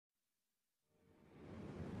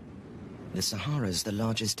The Sahara's the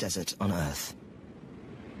largest desert on Earth.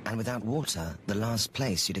 And without water, the last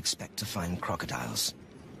place you'd expect to find crocodiles.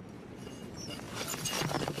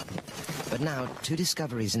 But now, 2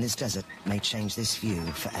 discoveries in this desert may change this view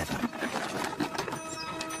forever.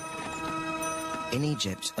 In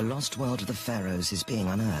Egypt, a lost world of the Pharaohs is being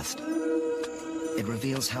unearthed. It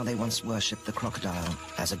reveals how they once worshipped the crocodile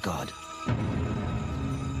as a god.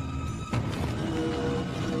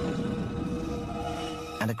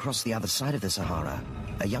 And across the other side of the Sahara,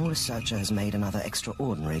 a young researcher has made another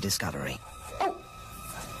extraordinary discovery. Oh!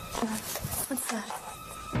 What's that?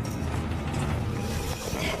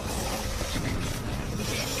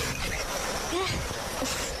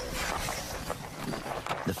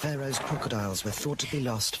 The Pharaoh's crocodiles were thought to be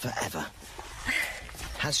lost forever.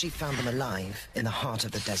 Has she found them alive in the heart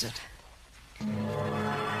of the desert?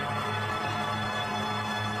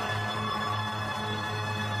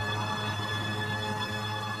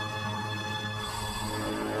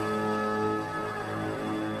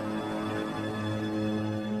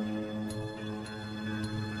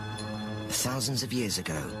 Thousands of years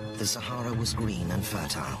ago, the Sahara was green and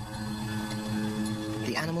fertile.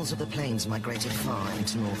 The animals of the plains migrated far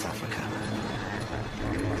into North Africa.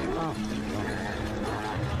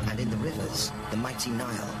 And in the rivers, the mighty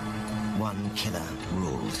Nile, one killer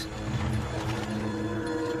ruled.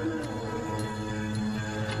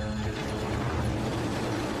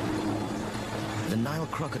 The Nile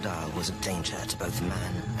crocodile was a danger to both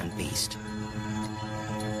man and beast.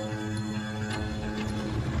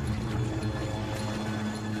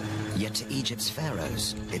 Yet to Egypt's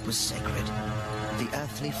pharaohs, it was sacred. The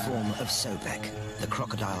earthly form of Sobek, the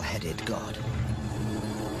crocodile-headed god.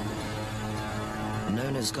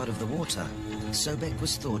 Known as god of the water, Sobek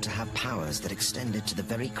was thought to have powers that extended to the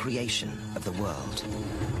very creation of the world.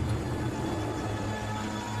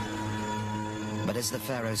 But as the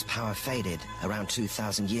pharaoh's power faded around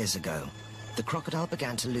 2,000 years ago, the crocodile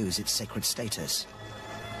began to lose its sacred status.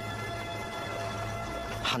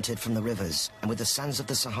 Hunted from the rivers, and with the sands of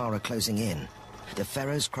the Sahara closing in, the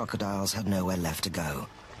Pharaoh's crocodiles had nowhere left to go.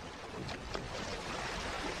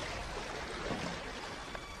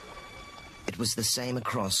 It was the same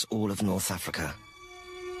across all of North Africa.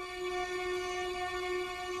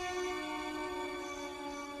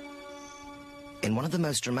 In one of the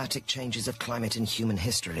most dramatic changes of climate in human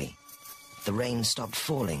history, the rain stopped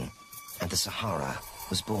falling and the Sahara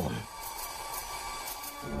was born.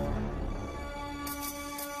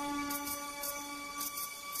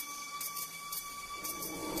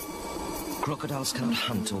 Crocodiles cannot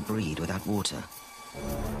hunt or breed without water.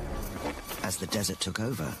 As the desert took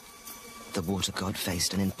over, the water god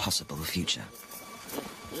faced an impossible future.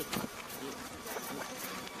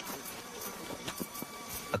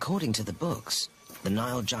 According to the books, the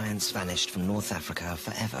Nile giants vanished from North Africa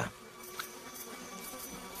forever.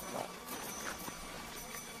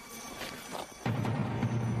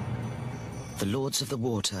 The lords of the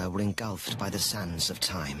water were engulfed by the sands of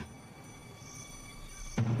time.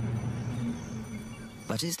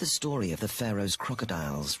 But is the story of the Pharaoh's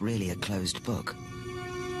crocodiles really a closed book?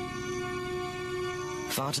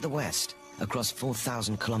 Far to the west, across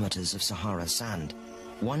 4,000 kilometers of Sahara sand,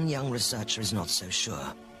 one young researcher is not so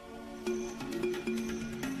sure.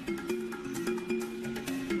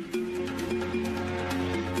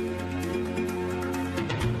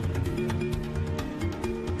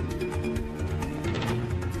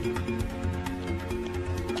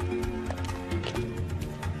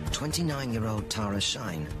 Twenty-nine-year-old Tara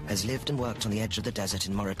Shine has lived and worked on the edge of the desert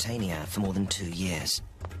in Mauritania for more than 2 years.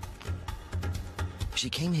 She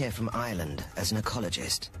came here from Ireland as an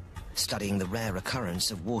ecologist, studying the rare occurrence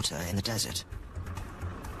of water in the desert.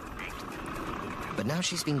 But now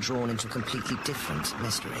she's been drawn into a completely different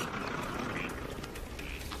mystery.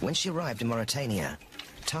 When she arrived in Mauritania,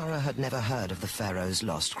 Tara had never heard of the Pharaoh's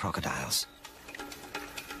lost crocodiles.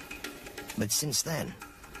 But since then,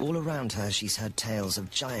 all around her she's heard tales of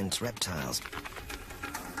giant reptiles.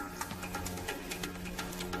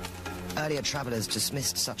 Earlier travelers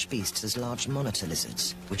dismissed such beasts as large monitor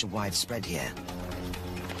lizards, which are widespread here.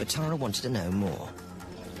 But Tara wanted to know more.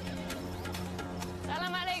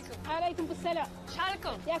 Salam alaikum. Alaikum assalam.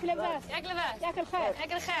 Shalaikum. Yak labas. Yak labas. Yak al-khair.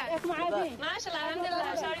 Yak al-khair. Yak ma'adin. Mashallah,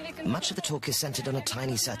 alhamdulillah. Much of the talk is centered on a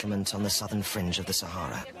tiny settlement on the southern fringe of the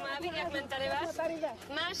Sahara.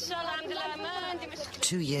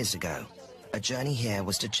 2 years ago, a journey here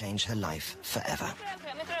was to change her life forever.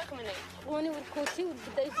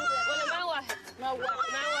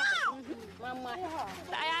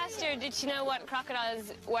 I asked her, did she know what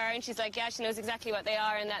crocodiles were, and she's like, yeah, she knows exactly what they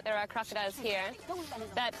are, and that there are crocodiles here.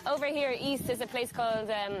 That over here east is a place called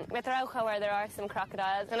Pharaohs, where there are some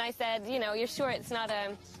crocodiles. And I said, you know, you're sure it's not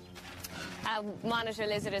a monitor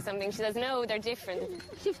lizard or something? She says, no, they're different.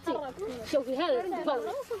 Before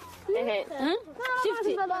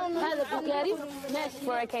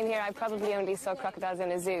I came here, I probably only saw crocodiles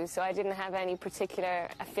in a zoo, so I didn't have any particular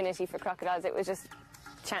affinity for crocodiles. It was just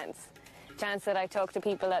chance that I talked to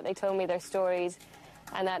people, that they told me their stories,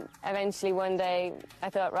 and that eventually one day I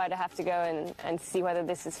thought, right, I have to go and see whether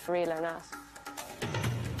this is for real or not.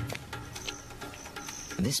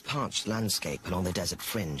 This parched landscape along the desert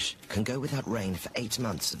fringe can go without rain for 8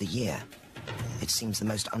 months of the year. It seems the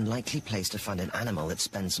most unlikely place to find an animal that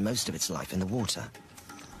spends most of its life in the water.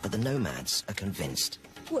 But the nomads are convinced.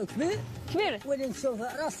 He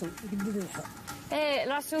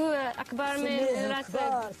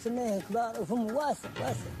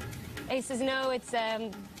says, no, it's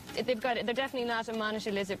they're definitely not a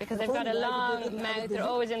monitor lizard because they've got a long mouth, they're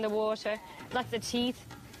always in the water, lots of teeth.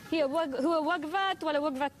 هو وقفت ولا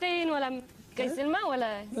وقفتين ولا قيس الماء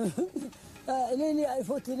ولا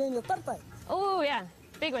Oh yeah,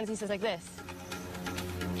 big ones, he says, like this.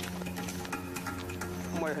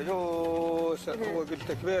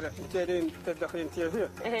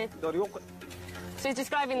 So he's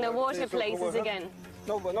describing the water places again.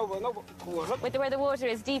 With where the water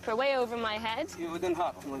is deeper, way over my head.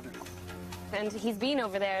 And he's been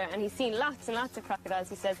over there and he's seen lots and lots of crocodiles,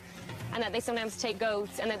 he says, and that they sometimes take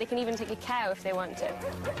goats and that they can even take a cow if they want to.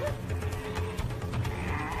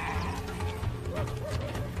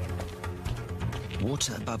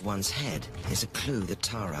 Water above one's head is a clue that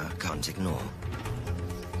Tara can't ignore.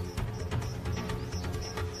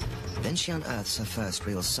 Then she unearths her first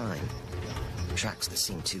real sign. Tracks that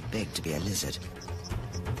seem too big to be a lizard.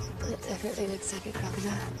 It definitely looks like a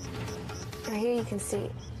crocodile. Now here you can see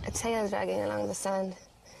a tail dragging along the sand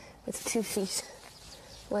with 2 feet.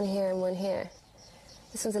 One here and one here.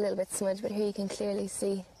 This one's a little bit smudged, but here you can clearly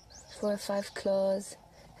see 4 or 5 claws,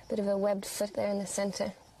 a bit of a webbed foot there in the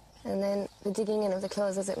centre, and then the digging in of the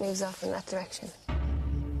claws as it moves off in that direction.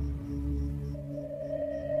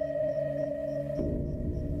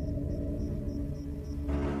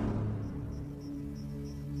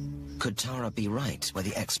 Could Tara be right where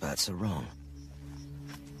the experts are wrong?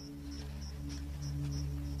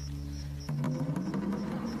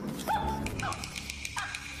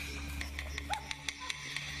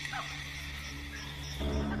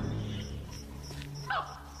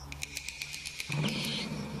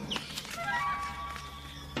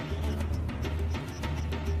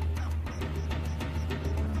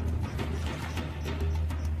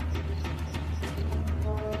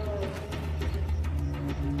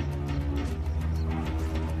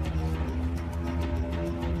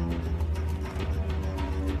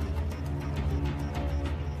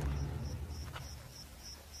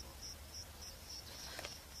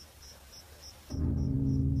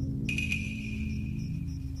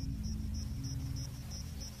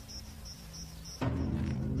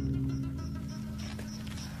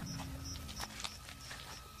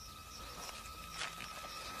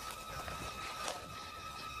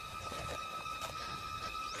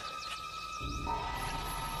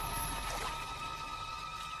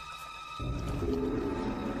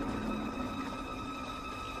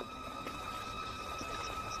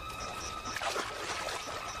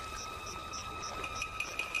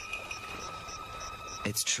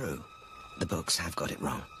 It's true. The books have got it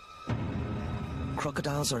wrong.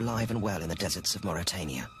 Crocodiles are alive and well in the deserts of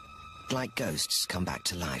Mauritania. Like ghosts, come back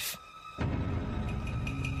to life.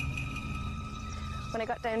 When I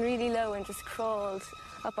got down really low and just crawled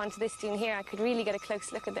up onto this dune here, I could really get a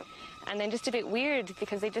close look at them. And then just a bit weird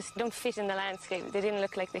because they just don't fit in the landscape. They didn't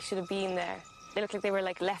look like they should have been there. They looked like they were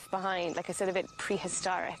like left behind, like I said, a bit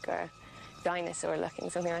prehistoric or dinosaur looking,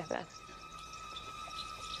 something like that.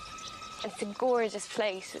 It's a gorgeous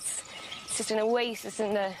place. It's just an oasis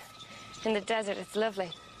in the desert. It's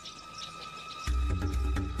lovely.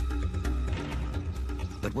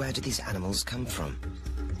 But where do these animals come from?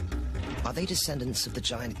 Are they descendants of the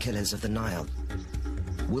giant killers of the Nile?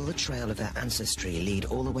 Will the trail of their ancestry lead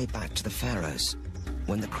all the way back to the Pharaohs,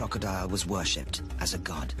 when the crocodile was worshipped as a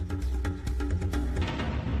god?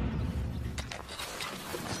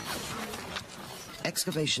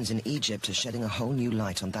 Excavations in Egypt are shedding a whole new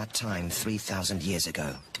light on that time 3,000 years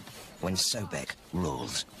ago, when Sobek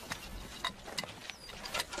ruled.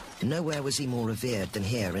 Nowhere was he more revered than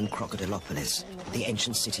here in Crocodilopolis, the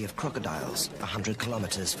ancient city of crocodiles, 100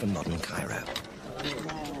 kilometers from modern Cairo.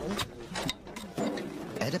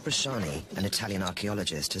 Eda Brashani, an Italian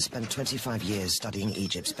archaeologist, has spent 25 years studying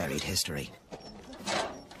Egypt's buried history.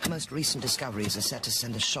 Her most recent discoveries are set to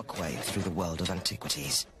send a shockwave through the world of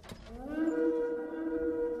antiquities.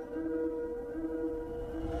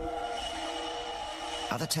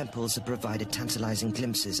 Other temples have provided tantalizing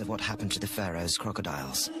glimpses of what happened to the Pharaohs'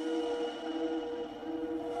 crocodiles.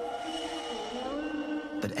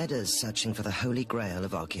 But Eda's searching for the holy grail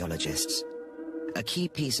of archaeologists, a key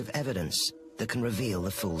piece of evidence that can reveal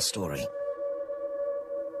the full story.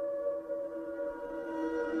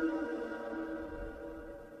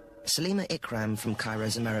 Salima Ikram from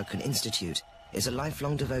Cairo's American Institute is a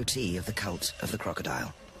lifelong devotee of the cult of the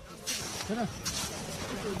crocodile.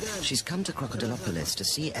 She's come to Crocodilopolis to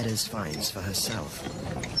see Eda's finds for herself.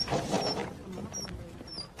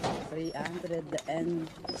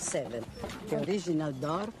 307. The original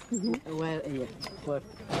door, well, yeah, for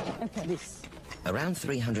this. Around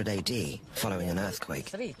 300 AD, following an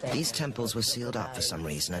earthquake, these temples were sealed up for some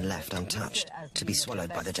reason and left untouched, to be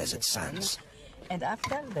swallowed by the desert sands. And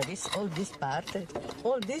after, there is all this part.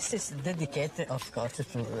 All this is dedicated, of course, to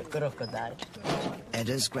crocodile.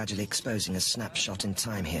 Eda's gradually exposing a snapshot in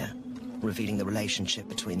time here, revealing the relationship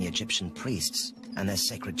between the Egyptian priests and their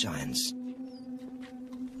sacred giants.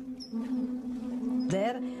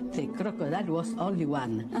 There, the crocodile was only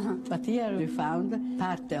one. But here we found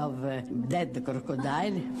part of dead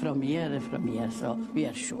crocodile from here, so we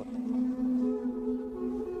are sure.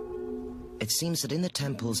 It seems that in the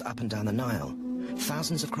temples up and down the Nile,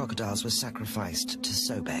 thousands of crocodiles were sacrificed to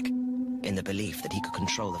Sobek, in the belief that he could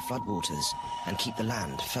control the floodwaters and keep the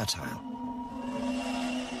land fertile.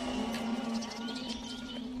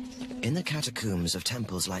 In the catacombs of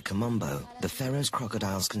temples like Komombo, the pharaoh's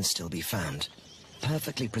crocodiles can still be found,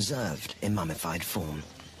 perfectly preserved in mummified form.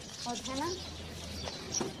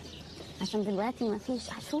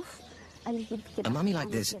 A mummy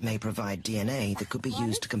like this may provide DNA that could be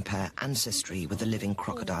used to compare ancestry with the living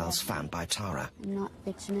crocodiles found by Tara.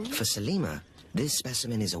 For Salima, this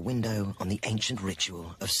specimen is a window on the ancient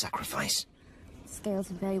ritual of sacrifice.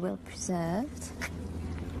 Scales are very well preserved.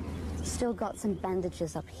 Still got some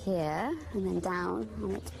bandages up here and then down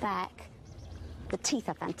on its back. The teeth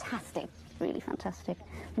are fantastic, really fantastic.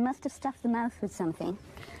 We must have stuffed the mouth with something.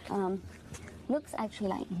 Looks actually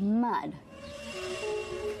like mud.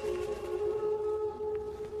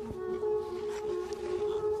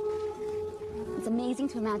 It's amazing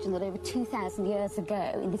to imagine that over 2,000 years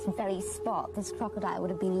ago, in this very spot, this crocodile would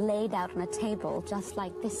have been laid out on a table just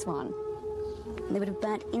like this one. And they would have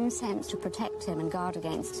burnt incense to protect him and guard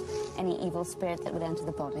against any evil spirit that would enter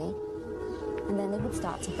the body. And then they would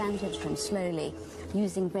start to bandage him slowly,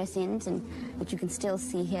 using resins, and which you can still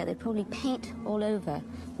see here. They'd probably paint all over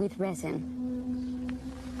with resin.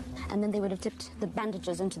 And then they would have dipped the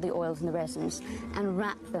bandages into the oils and the resins and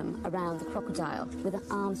wrapped them around the crocodile, with the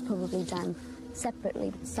arms probably done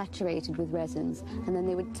separately, saturated with resins. And then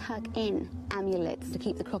they would tuck in amulets to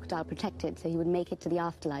keep the crocodile protected so he would make it to the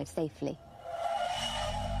afterlife safely.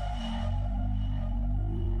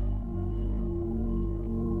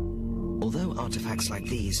 Although artifacts like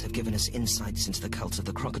these have given us insights into the cult of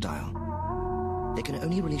the crocodile, they can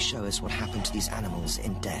only really show us what happened to these animals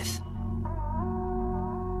in death.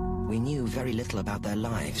 We knew very little about their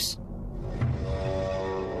lives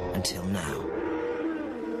until now.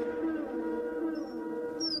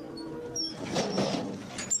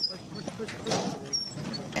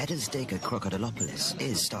 Eda's dig at Crocodilopolis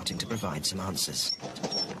is starting to provide some answers.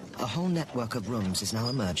 A whole network of rooms is now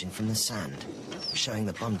emerging from the sand, showing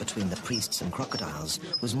the bond between the priests and crocodiles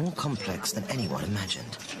was more complex than anyone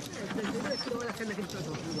imagined.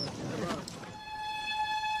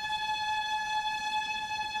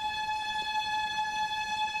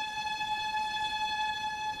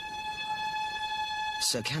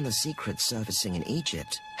 So can the secrets surfacing in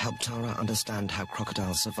Egypt help Tara understand how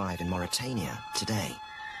crocodiles survive in Mauritania today?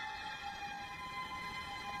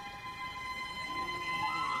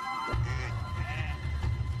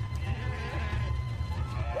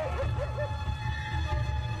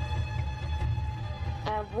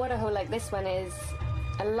 A waterhole like this one is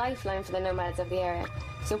a lifeline for the nomads of the area.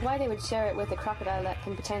 So why they would share it with a crocodile that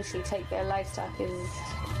can potentially take their livestock is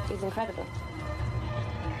incredible.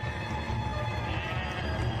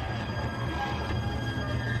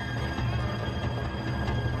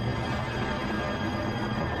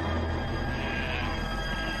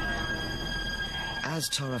 As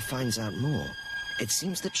Tara finds out more, it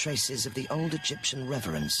seems that traces of the old Egyptian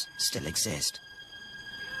reverence still exist.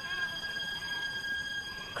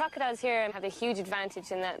 Crocodiles here have a huge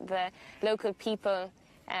advantage in that the local people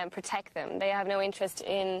protect them. They have no interest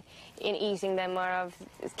in eating them or of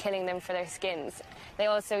killing them for their skins. They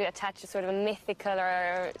also attach a sort of a mythical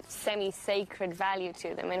or semi-sacred value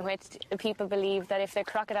to them, in which people believe that if the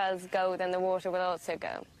crocodiles go, then the water will also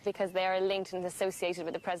go, because they are linked and associated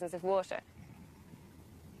with the presence of water.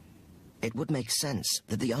 It would make sense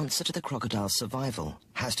that the answer to the crocodile's survival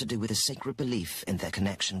has to do with a sacred belief in their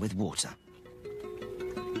connection with water.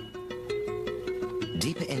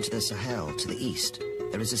 Deeper into the Sahel to the east,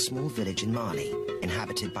 there is a small village in Mali,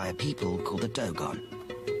 inhabited by a people called the Dogon.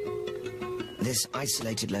 This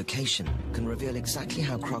isolated location can reveal exactly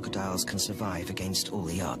how crocodiles can survive against all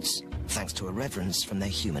the odds, thanks to a reverence from their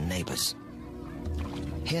human neighbors.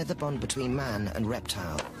 Here the bond between man and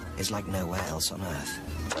reptile is like nowhere else on Earth.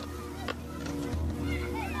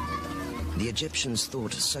 The Egyptians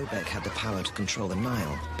thought Sobek had the power to control the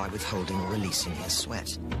Nile by withholding or releasing his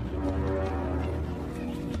sweat.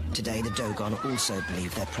 Today, the Dogon also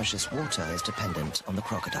believe their precious water is dependent on the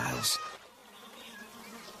crocodiles.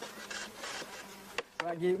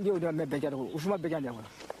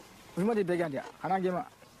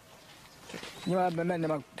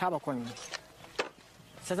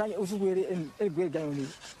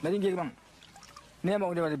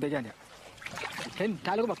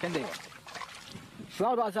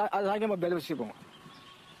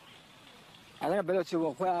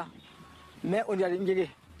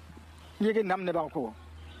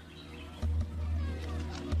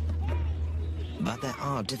 But there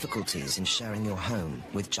are difficulties in sharing your home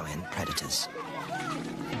with giant predators.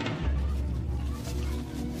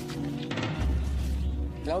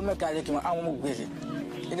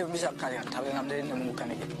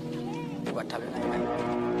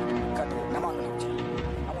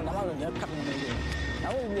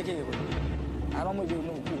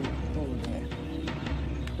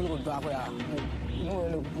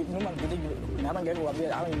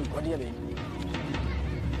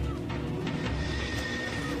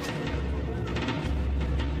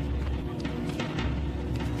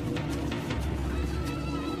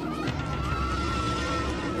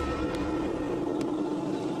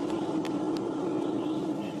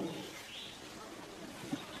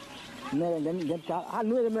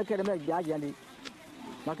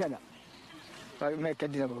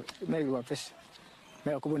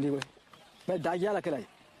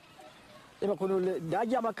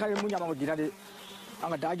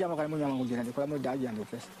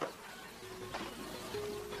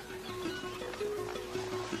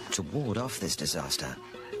 To ward off this disaster,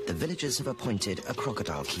 the villagers have appointed a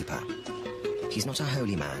crocodile keeper. He's not a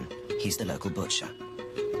holy man, he's the local butcher.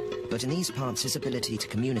 But in these parts, his ability to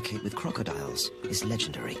communicate with crocodiles is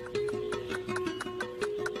legendary.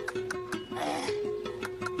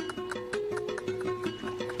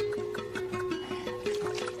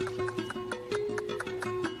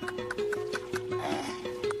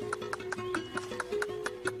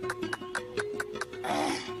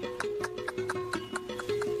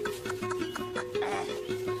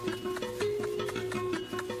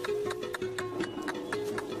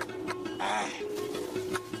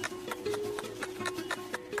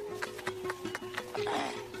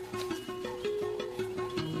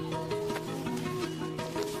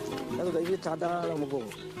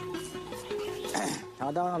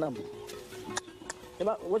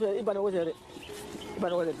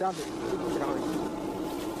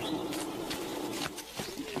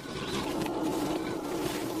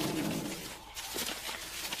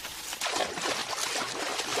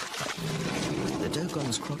 The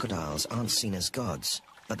Dogon's crocodiles aren't seen as gods,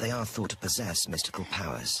 but they are thought to possess mystical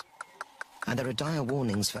powers. And there are dire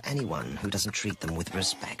warnings for anyone who doesn't treat them with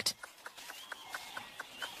respect.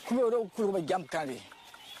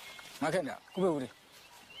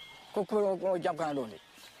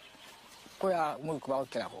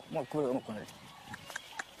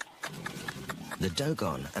 The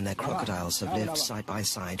Dogon and their crocodiles have lived side by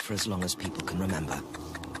side for as long as people can remember.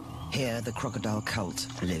 Here, the crocodile cult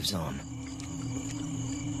lives on.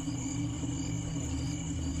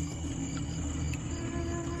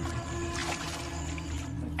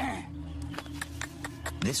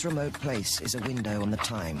 This remote place is a window on the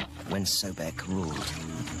time when Sobek ruled.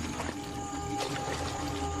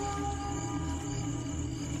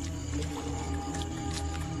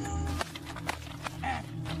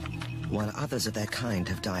 While others of their kind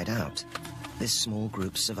have died out, this small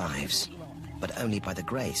group survives, but only by the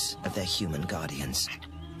grace of their human guardians.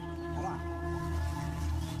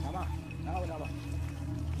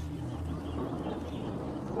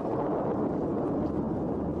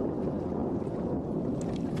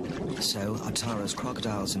 So, are Tara's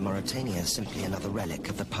crocodiles in Mauritania simply another relic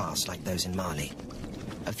of the past like those in Mali?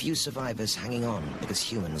 A few survivors hanging on because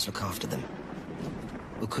humans look after them.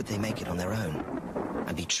 Or could they make it on their own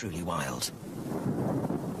and be truly wild?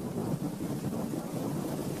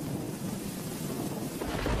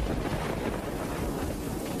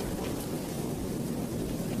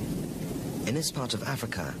 In this part of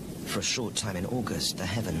Africa, for a short time in August, the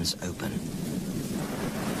heavens open.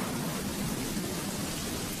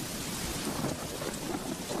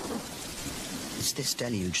 It's this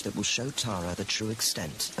deluge that will show Tara the true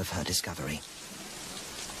extent of her discovery.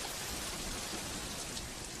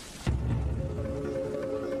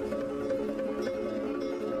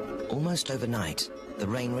 Almost overnight, the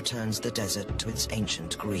rain returns the desert to its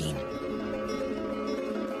ancient green.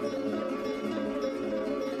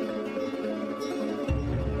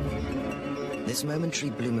 This momentary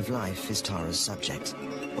bloom of life is Tara's subject,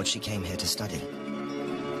 what she came here to study.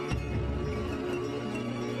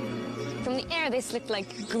 From the air, this looked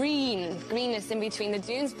like greenness in between the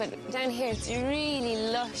dunes, but down here it's really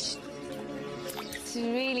lush. It's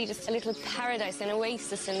really just a little paradise, an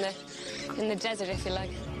oasis in the desert, if you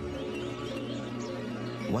like.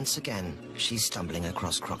 Once again, she's stumbling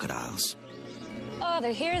across crocodiles. Oh,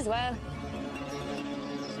 they're here as well.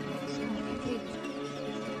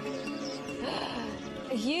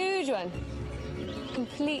 A huge one.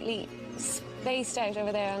 Completely spaced out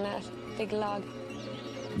over there on that big log.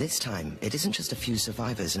 This time, it isn't just a few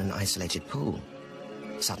survivors in an isolated pool.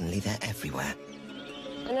 Suddenly, they're everywhere.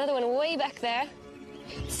 Another one way back there.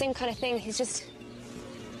 Same kind of thing. He's just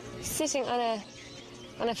sitting on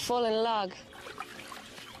a fallen log.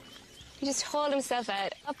 He just hauled himself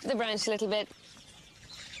out, up the branch a little bit.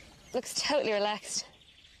 Looks totally relaxed.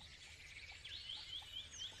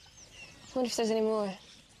 I wonder if there's any more.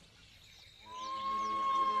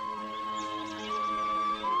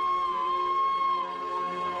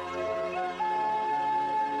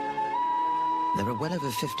 There are well over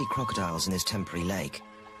 50 crocodiles in this temporary lake.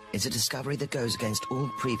 It's a discovery that goes against all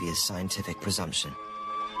previous scientific presumption.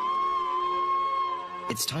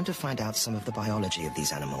 It's time to find out some of the biology of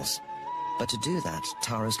these animals. But to do that,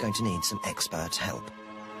 Tara's going to need some expert help.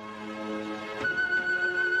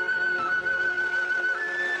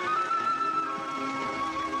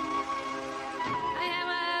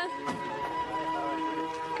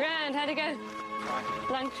 How'd it go?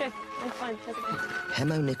 Long trip. I'm fine. How's it going?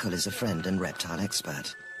 Hemo Nicol is a friend and reptile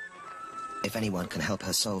expert. If anyone can help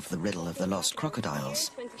her solve the riddle of the lost crocodiles,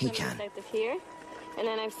 he can. South of here, and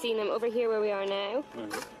then I've seen them over here where we are now,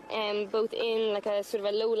 both in like a sort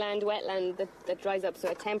of a lowland wetland that dries up, so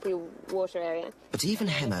a temporary water area. But even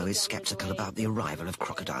Hemo is skeptical about the arrival of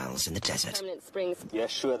crocodiles in the desert. Permanent springs. You're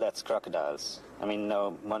sure that's crocodiles? I mean,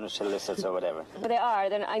 no monitor lizards or whatever. But they are.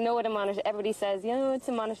 Then I know what a monitor. Everybody says, you know, it's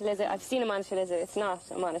a monitor lizard. I've seen a monitor lizard. It's not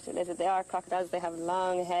a monitor lizard. They are crocodiles. They have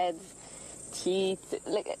long heads, teeth.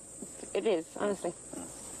 Like it is, honestly.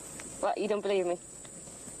 What? You don't believe me?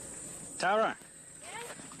 Tara. Yeah?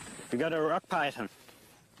 We got a rock python.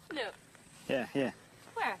 No. Yeah, yeah.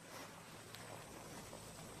 Where?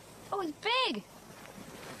 Oh, it's big.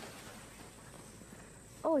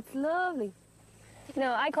 Oh, it's lovely.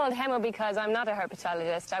 No, I called Hemo because I'm not a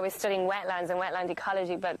herpetologist. I was studying wetlands and wetland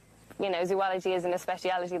ecology, but, you know, zoology isn't a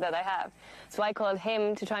speciality that I have. So I called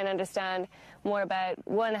him to try and understand more about,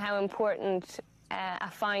 one, how important a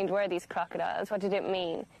find were these crocodiles. What did it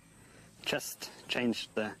mean? Just changed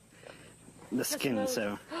the skin,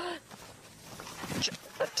 so...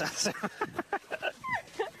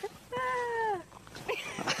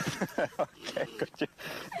 Okay, could you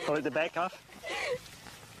hold the back off?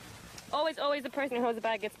 Always the person who holds the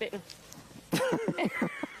bag gets bitten.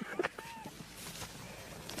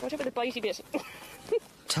 Watch out for the bitey bit.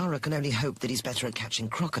 Tara can only hope that he's better at catching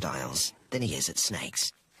crocodiles than he is at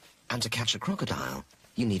snakes. And to catch a crocodile,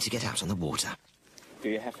 you need to get out on the water. Do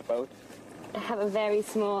you have a boat? I have a very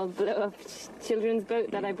small blow-up children's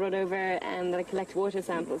boat that I brought over and that I collect water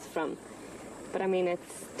samples from. But I mean,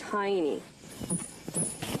 it's tiny.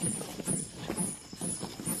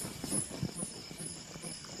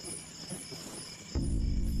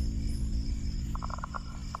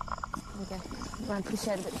 Okay, go on, push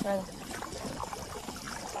out a bit further.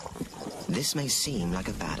 This may seem like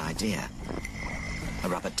a bad idea. A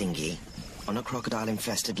rubber dinghy on a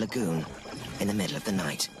crocodile-infested lagoon in the middle of the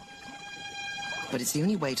night. But it's the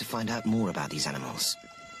only way to find out more about these animals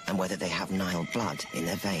and whether they have Nile blood in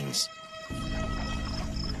their veins.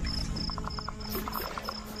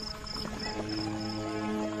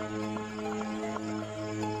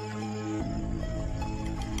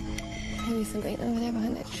 Maybe something over there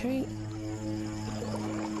behind that tree.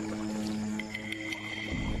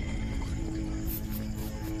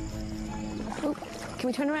 Oh, can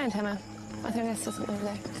we turn around, Hemo? I think that's something over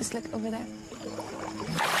there. Just look over there.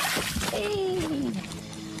 Hey!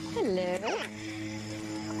 Hello.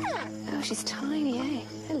 Oh, she's tiny, eh?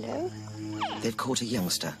 Hello. They've caught a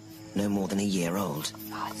youngster, no more than a year old.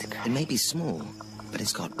 Oh, it's great. It may be small, but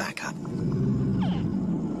it's got backup.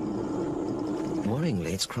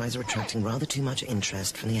 Worryingly, its cries are attracting rather too much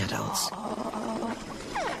interest from the adults.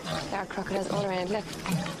 There are crocodiles all around, look.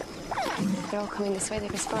 They're all coming this way, they're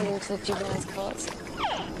responding to the juvenile's calls.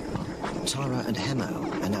 Tara and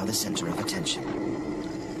Hemo are now the center of attention.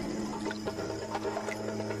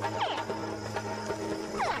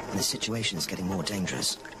 The situation is getting more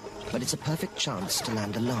dangerous, but it's a perfect chance to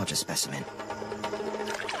land a larger specimen.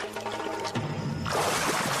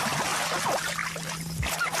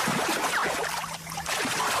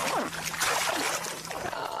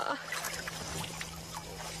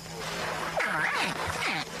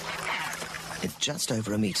 It's just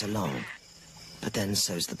over a meter long, but then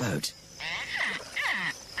so's the boat.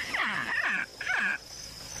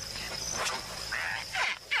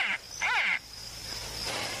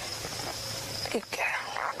 Good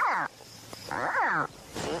girl.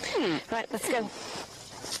 Right, let's go.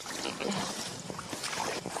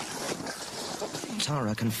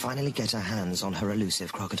 Tara can finally get her hands on her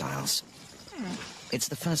elusive crocodiles. It's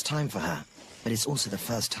the first time for her, but it's also the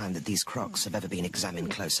first time that these crocs have ever been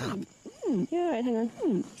examined close up. You're all right, hang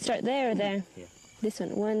on. Start there or there? Yeah. This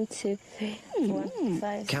one. 1, 2, 3, 4,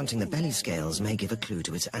 5. Counting the belly scales may give a clue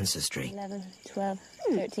to its ancestry. 11, 12,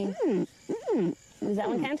 13. Does that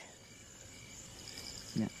one count?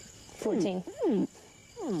 Yeah. 14.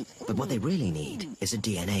 But what they really need is a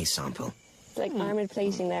DNA sample. It's like armoured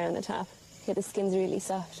plating there on the top. Yeah, the skin's really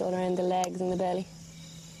soft all around the legs and the belly.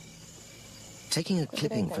 Taking a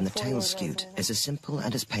clipping from the tail scute is as simple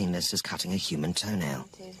and as painless as cutting a human toenail.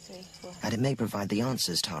 1, 2, 3, 4. And it may provide the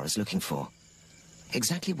answers Tara's looking for.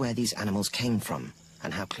 Exactly where these animals came from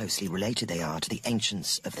and how closely related they are to the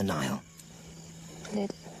ancients of the Nile.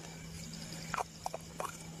 Lid.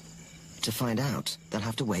 To find out, they'll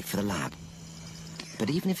have to wait for the lab. But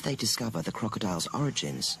even if they discover the crocodile's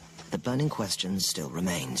origins, the burning question still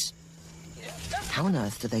remains. How on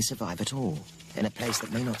earth do they survive at all, in a place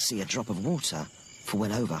that may not see a drop of water for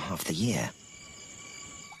well over half the year?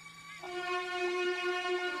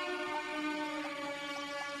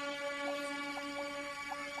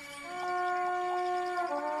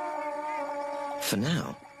 For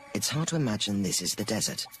now, it's hard to imagine this is the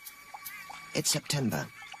desert. It's September.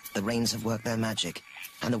 The rains have worked their magic,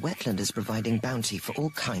 and the wetland is providing bounty for all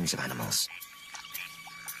kinds of animals.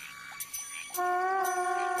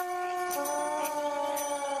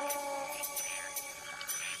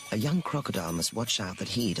 A young crocodile must watch out that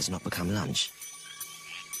he does not become lunch.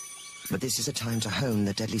 But this is a time to hone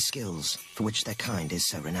the deadly skills for which their kind is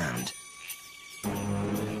so renowned.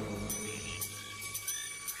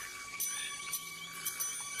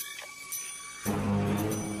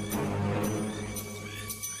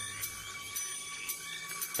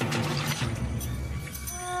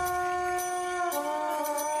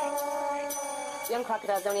 Young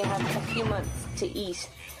crocodiles only have a few months to eat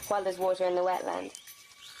while there's water in the wetland.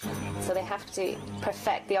 So they have to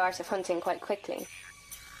perfect the art of hunting quite quickly.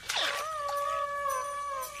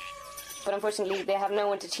 But unfortunately, they have no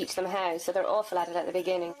one to teach them how, so they're awful at it at the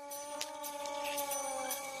beginning.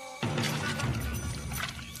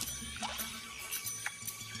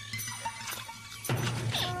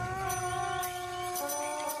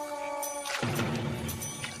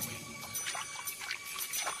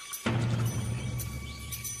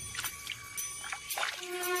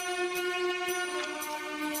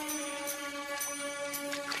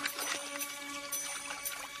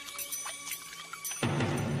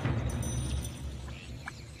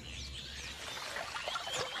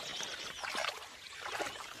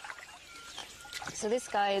 So this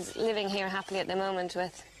guy is living here happily at the moment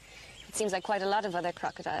with, it seems like, quite a lot of other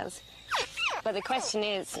crocodiles. But the question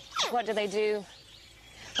is, what do they do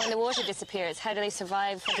when the water disappears? How do they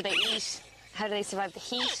survive? What do they eat? How do they survive the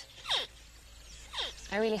heat?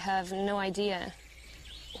 I really have no idea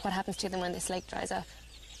what happens to them when this lake dries up.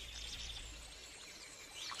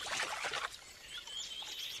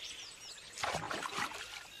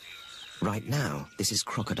 Right now, this is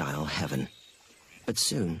crocodile heaven. But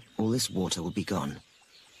soon, all this water will be gone.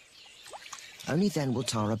 Only then will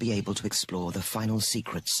Tara be able to explore the final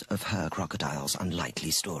secrets of her crocodile's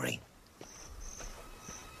unlikely story.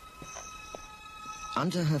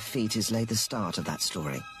 Under her feet is laid the start of that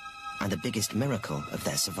story, and the biggest miracle of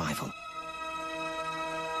their survival.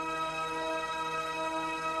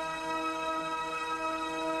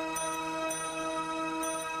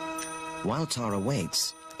 While Tara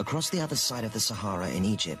waits, Across the other side of the Sahara in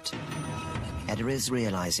Egypt, Edda is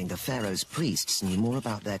realizing the Pharaoh's priests knew more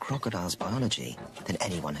about their crocodile's biology than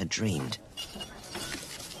anyone had dreamed.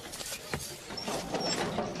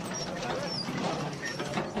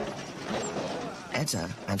 Edda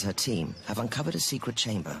and her team have uncovered a secret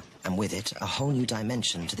chamber, and with it, a whole new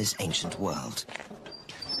dimension to this ancient world.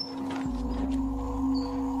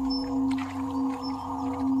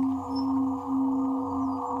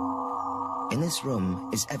 In this room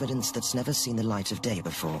is evidence that's never seen the light of day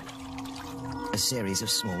before. A series of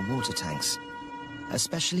small water tanks, a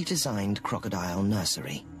specially designed crocodile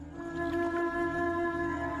nursery.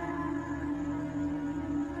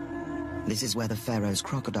 This is where the Pharaoh's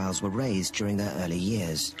crocodiles were raised during their early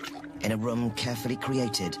years, in a room carefully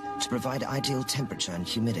created to provide ideal temperature and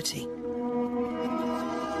humidity.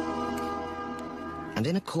 And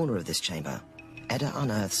in a corner of this chamber, Edda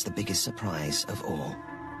unearths the biggest surprise of all.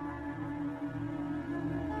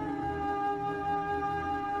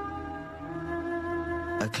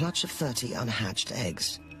 A clutch of 30 unhatched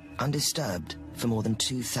eggs, undisturbed for more than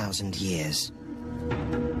 2,000 years.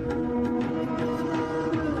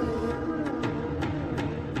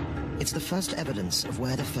 It's the first evidence of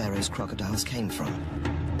where the Pharaoh's crocodiles came from.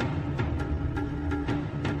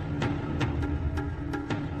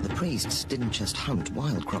 The priests didn't just hunt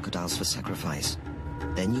wild crocodiles for sacrifice.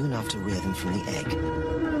 They knew enough to rear them from the egg.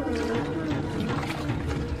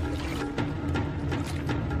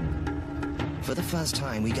 For the first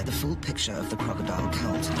time, we get the full picture of the crocodile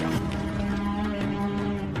cult.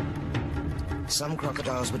 Some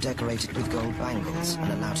crocodiles were decorated with gold bangles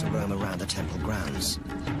and allowed to roam around the temple grounds.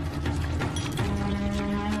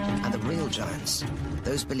 And the real giants,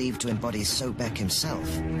 those believed to embody Sobek himself,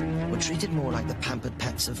 were treated more like the pampered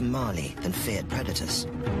pets of Mali than feared predators.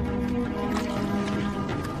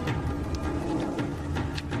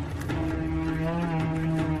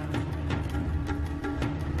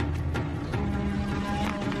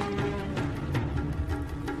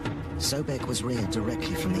 Sobek was reared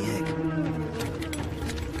directly from the egg.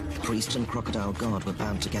 Priest and crocodile god were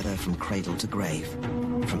bound together from cradle to grave,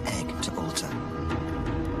 from egg to altar.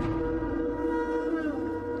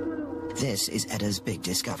 This is Edda's big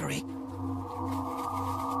discovery.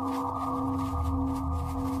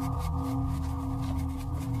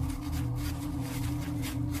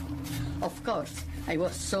 Of course, I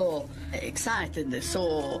was so excited,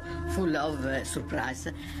 so full of surprise,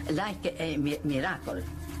 like a miracle,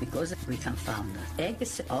 because we can found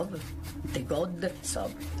eggs of the god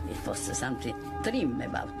Sob. It was something dream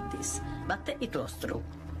about this, but it was true.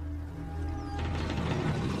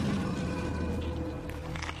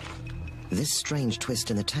 This strange twist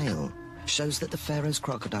in the tale shows that the Pharaoh's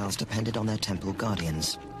crocodiles depended on their temple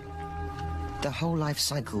guardians. Their whole life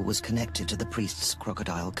cycle was connected to the priest's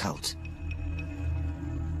crocodile cult.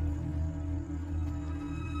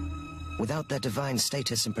 Without their divine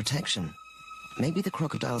status and protection, maybe the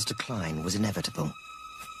crocodile's decline was inevitable,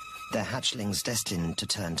 their hatchlings destined to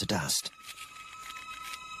turn to dust.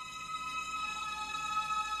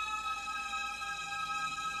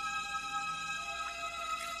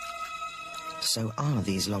 So are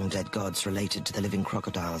these long-dead gods related to the living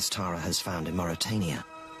crocodiles Tara has found in Mauritania?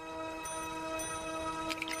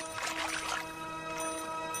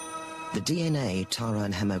 The DNA Tara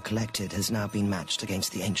and Hemo collected has now been matched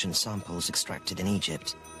against the ancient samples extracted in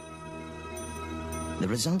Egypt. The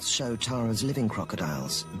results show Tara's living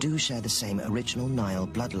crocodiles do share the same original Nile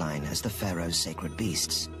bloodline as the Pharaoh's sacred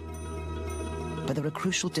beasts. But there are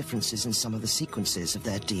crucial differences in some of the sequences of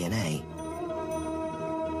their DNA.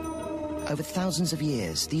 Over thousands of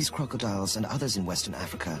years, these crocodiles and others in Western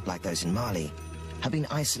Africa, like those in Mali, have been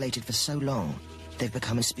isolated for so long, they've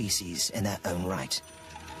become a species in their own right.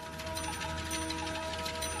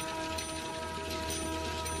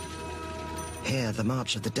 Here, the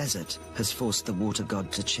march of the desert has forced the water god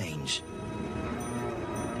to change.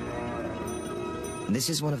 This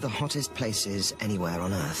is one of the hottest places anywhere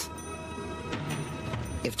on Earth.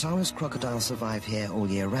 If Tara's crocodiles survive here all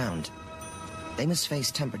year round, they must face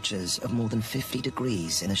temperatures of more than 50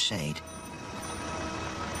 degrees in the shade.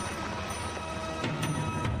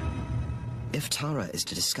 If Tara is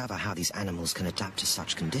to discover how these animals can adapt to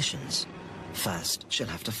such conditions, first she'll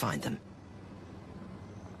have to find them.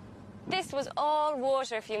 This was all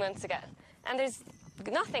water a few months ago, and there's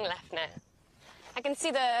nothing left now. I can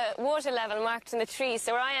see the water level marked in the trees,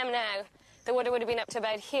 so where I am now, the water would have been up to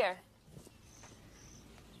about here.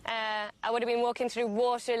 I would have been walking through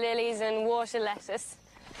water lilies and water lettuce,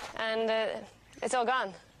 and it's all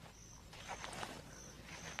gone.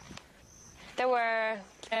 There were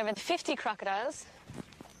about 50 crocodiles,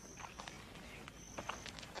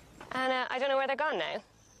 and I don't know where they're gone now.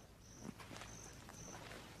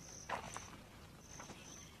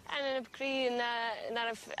 أنا بكري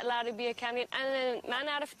نعرف العربي بيا كامل أنا ما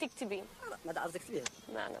نعرف تكتبي. ما تعرف تكتبي؟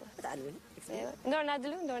 لا تعلمي تكتبي. دور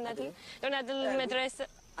نادلو المدرسة.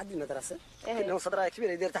 عدي المدرسة. كلهم صدرها كبير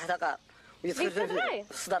يدير تحت قار ويدخل في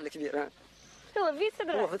الصدر الكبير. هو في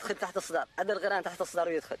صدره. هو يدخل تحت الصدر. هذا الغيران تحت الصدر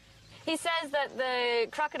ويدخل. He says that the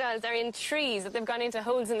crocodiles are in trees, that they've gone into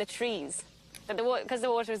holes in the trees. That because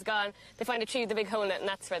the water's gone, they find a tree with a big hole in it, and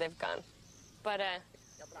that's where they've gone. But,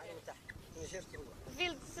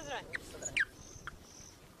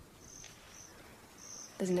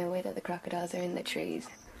 There's no way that the crocodiles are in the trees.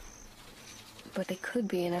 But they could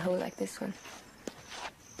be in a hole like this one.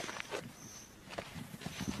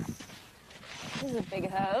 This is a big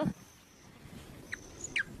hole.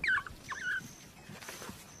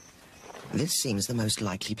 This seems the most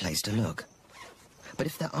likely place to look. But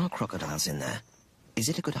if there are crocodiles in there, is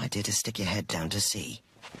it a good idea to stick your head down to see?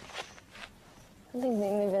 I think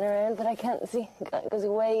they're moving around, but I can't see. It goes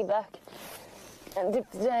way back and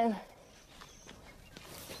dips down.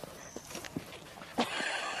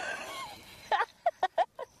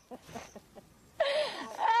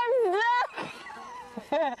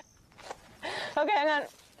 Okay, hang on.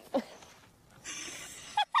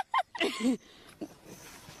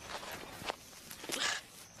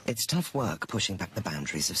 It's tough work pushing back the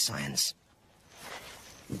boundaries of science.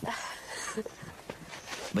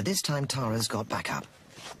 But this time Tara's got backup.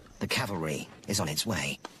 The cavalry is on its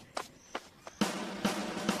way.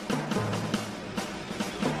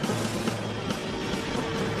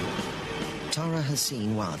 Tara has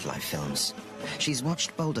seen wildlife films. She's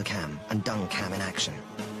watched Boulder Cam and Dung Cam in action.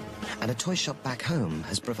 And a toy shop back home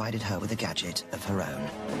has provided her with a gadget of her own.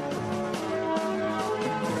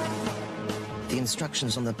 The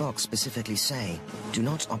instructions on the box specifically say, do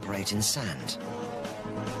not operate in sand.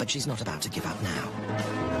 But she's not about to give up now.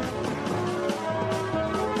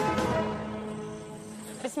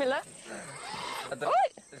 Bismillah. Oi!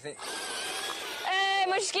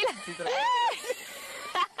 مشكلة.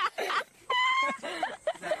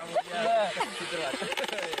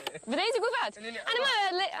 بدأت أقول بعد.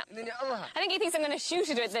 I think he thinks I'm going to shoot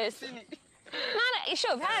it with this. ما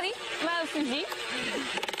شوف هذه ما في جي.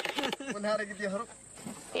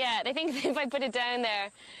 Yeah, they think if I put it down there,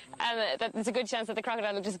 that there's a good chance that the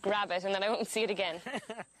crocodile will just grab it and then I won't see it again.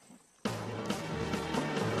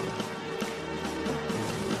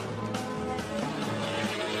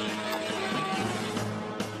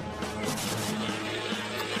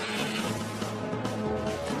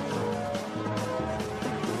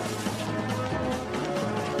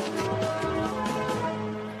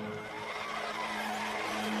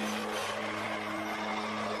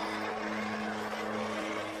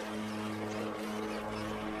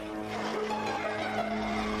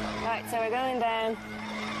 So we're going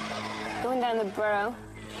down the burrow,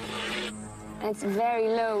 and it's very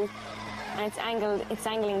low, and it's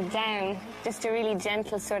angling down, just a really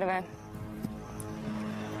gentle sort of a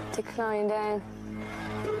decline down.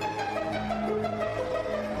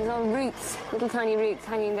 There's all roots, little tiny roots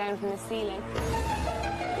hanging down from the ceiling.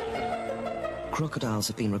 Crocodiles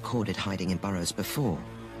have been recorded hiding in burrows before.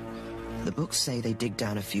 The books say they dig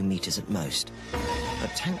down a few meters at most,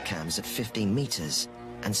 but tank cam's at 15 meters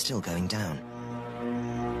and still going down.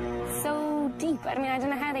 So deep. I mean, I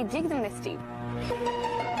don't know how they dig them this deep.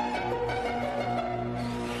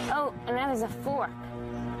 Oh, and now there's a fork.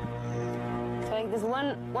 So like there's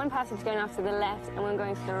one passage going off to the left and one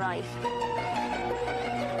going to the right.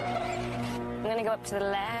 I'm gonna go up to the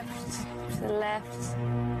left, to the left.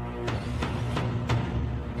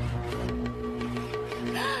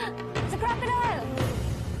 It's a crocodile!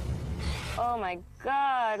 Oh my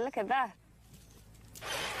God, look at that.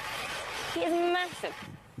 He is massive.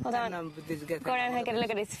 Hold on. Go around and get a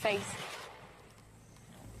look at his face.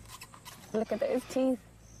 Look at those teeth.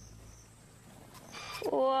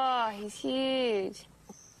 Whoa, he's huge.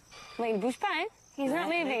 Wait, bushbang? He's not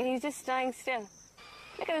moving, he's just lying still.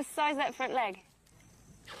 Look at the size of that front leg.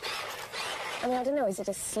 I mean, I don't know, is it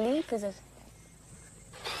asleep? Is it...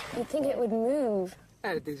 You'd think it would move.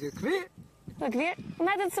 Look here.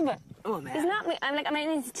 Imagine Subba. He's not moving. I'm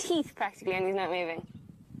in his teeth practically and he's not moving.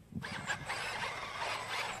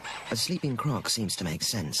 A sleeping croc seems to make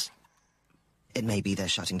sense. It may be they're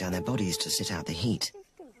shutting down their bodies to sit out the heat.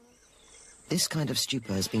 This kind of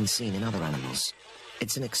stupor has been seen in other animals.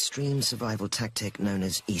 It's an extreme survival tactic known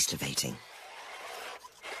as estivating.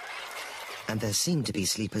 And there seem to be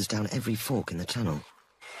sleepers down every fork in the tunnel.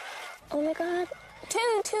 Oh my God.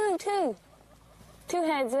 Two. Two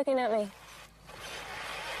heads looking at me.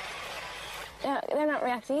 Yeah, they're not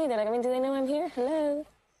reacting either. Like, I mean, do they know I'm here? Hello?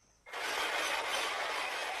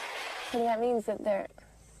 I think that means that they're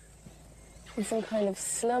in some kind of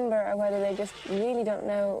slumber or whether they just really don't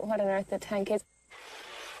know what on earth the tank is.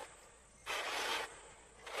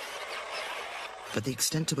 But the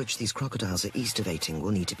extent to which these crocodiles are estivating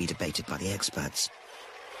will need to be debated by the experts,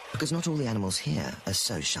 because not all the animals here are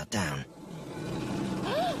so shut down.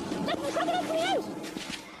 Look, the crocodile coming out!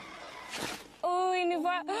 Oh,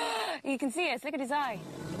 you can see it. Look at his eye.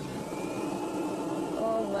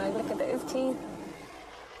 Oh my, look at those teeth.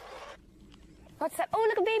 What's that? Oh,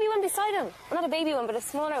 look, a baby one beside him. Well, not a baby one, but a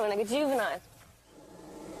smaller one, like a juvenile.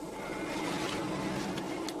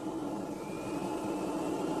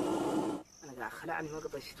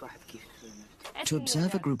 To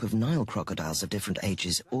observe a group of Nile crocodiles of different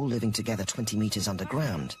ages all living together 20 meters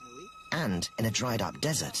underground and in a dried-up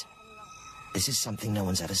desert, this is something no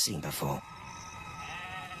one's ever seen before.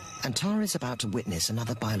 And Tara is about to witness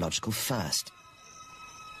another biological first.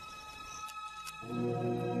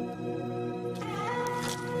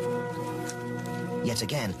 Yet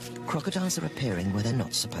again, crocodiles are appearing where they're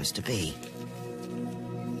not supposed to be.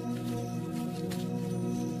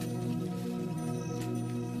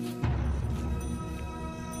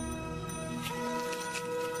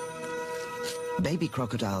 Baby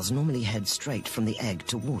crocodiles normally head straight from the egg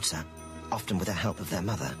to water, often with the help of their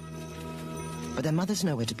mother. But their mother's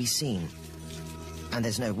nowhere to be seen, and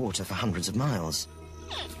there's no water for hundreds of miles.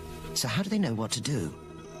 So how do they know what to do?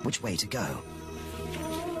 Which way to go?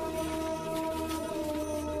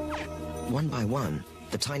 One by one,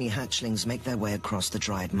 the tiny hatchlings make their way across the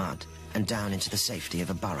dried mud and down into the safety of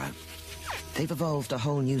a burrow. They've evolved a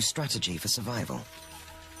whole new strategy for survival.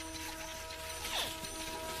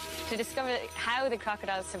 To discover how the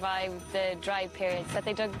crocodiles survived the dry periods, that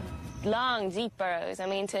they dug long, deep burrows. I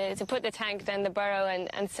mean, to put the tank down the burrow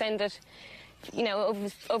and send it, you know,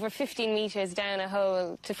 over 15 meters down a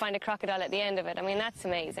hole to find a crocodile at the end of it. I mean, that's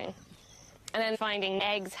amazing. And then finding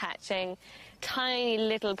eggs hatching, tiny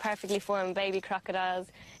little perfectly formed baby crocodiles,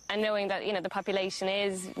 and knowing that, you know, the population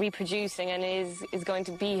is reproducing and is going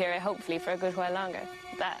to be here, hopefully, for a good while longer.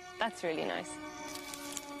 That's really nice.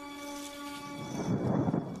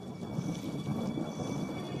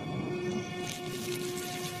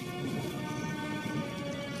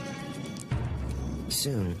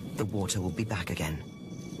 Soon, the water will be back again.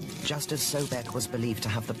 Just as Sobek was believed to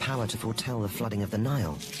have the power to foretell the flooding of the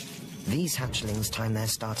Nile, these hatchlings time their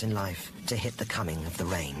start in life to hit the coming of the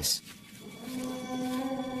rains.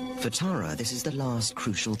 For Tara, this is the last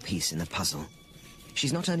crucial piece in the puzzle.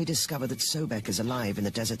 She's not only discovered that Sobek is alive in the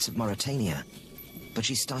deserts of Mauritania, but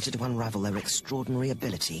she's started to unravel their extraordinary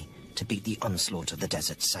ability to beat the onslaught of the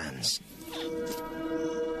desert sands.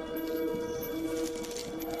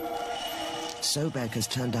 Sobek has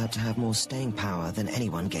turned out to have more staying power than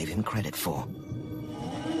anyone gave him credit for.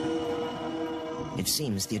 It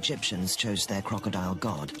seems the Egyptians chose their crocodile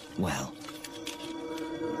god well.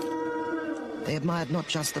 They admired not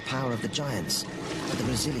just the power of the giants, but the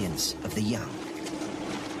resilience of the young.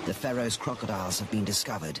 The Pharaohs' crocodiles have been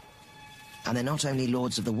discovered, and they're not only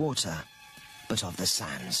lords of the water, but of the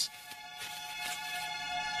sands.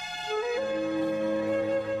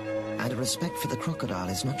 And a respect for the crocodile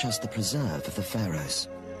is not just the preserve of the Pharaohs.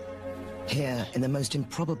 Here, in the most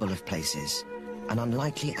improbable of places, an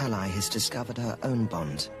unlikely ally has discovered her own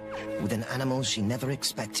bond with an animal she never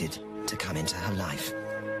expected to come into her life.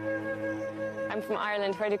 I'm from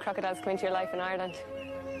Ireland. Where do crocodiles come into your life in Ireland?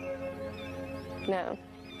 No.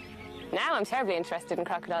 Now I'm terribly interested in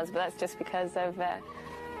crocodiles, but that's just because of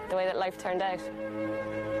the way that life turned out.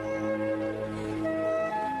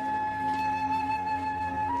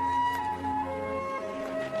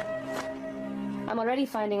 I'm already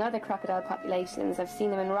finding other crocodile populations. I've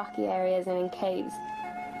seen them in rocky areas and in caves.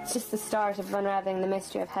 It's just the start of unraveling the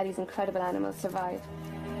mystery of how these incredible animals survive.